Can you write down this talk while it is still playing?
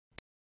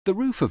The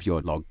roof of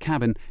your log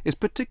cabin is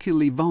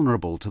particularly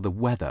vulnerable to the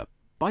weather.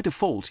 By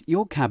default,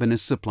 your cabin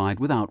is supplied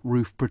without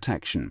roof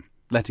protection,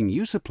 letting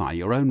you supply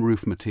your own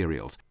roof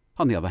materials.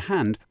 On the other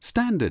hand,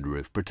 standard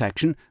roof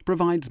protection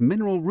provides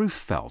mineral roof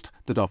felt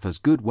that offers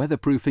good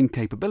weatherproofing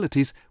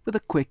capabilities with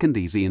a quick and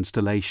easy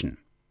installation.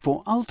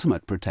 For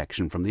ultimate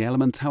protection from the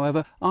elements,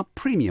 however, our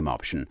premium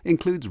option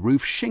includes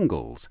roof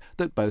shingles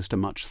that boast a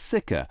much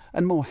thicker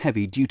and more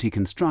heavy-duty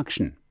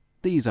construction.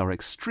 These are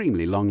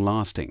extremely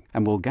long-lasting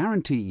and will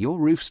guarantee your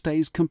roof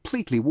stays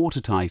completely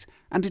watertight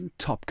and in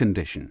top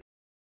condition.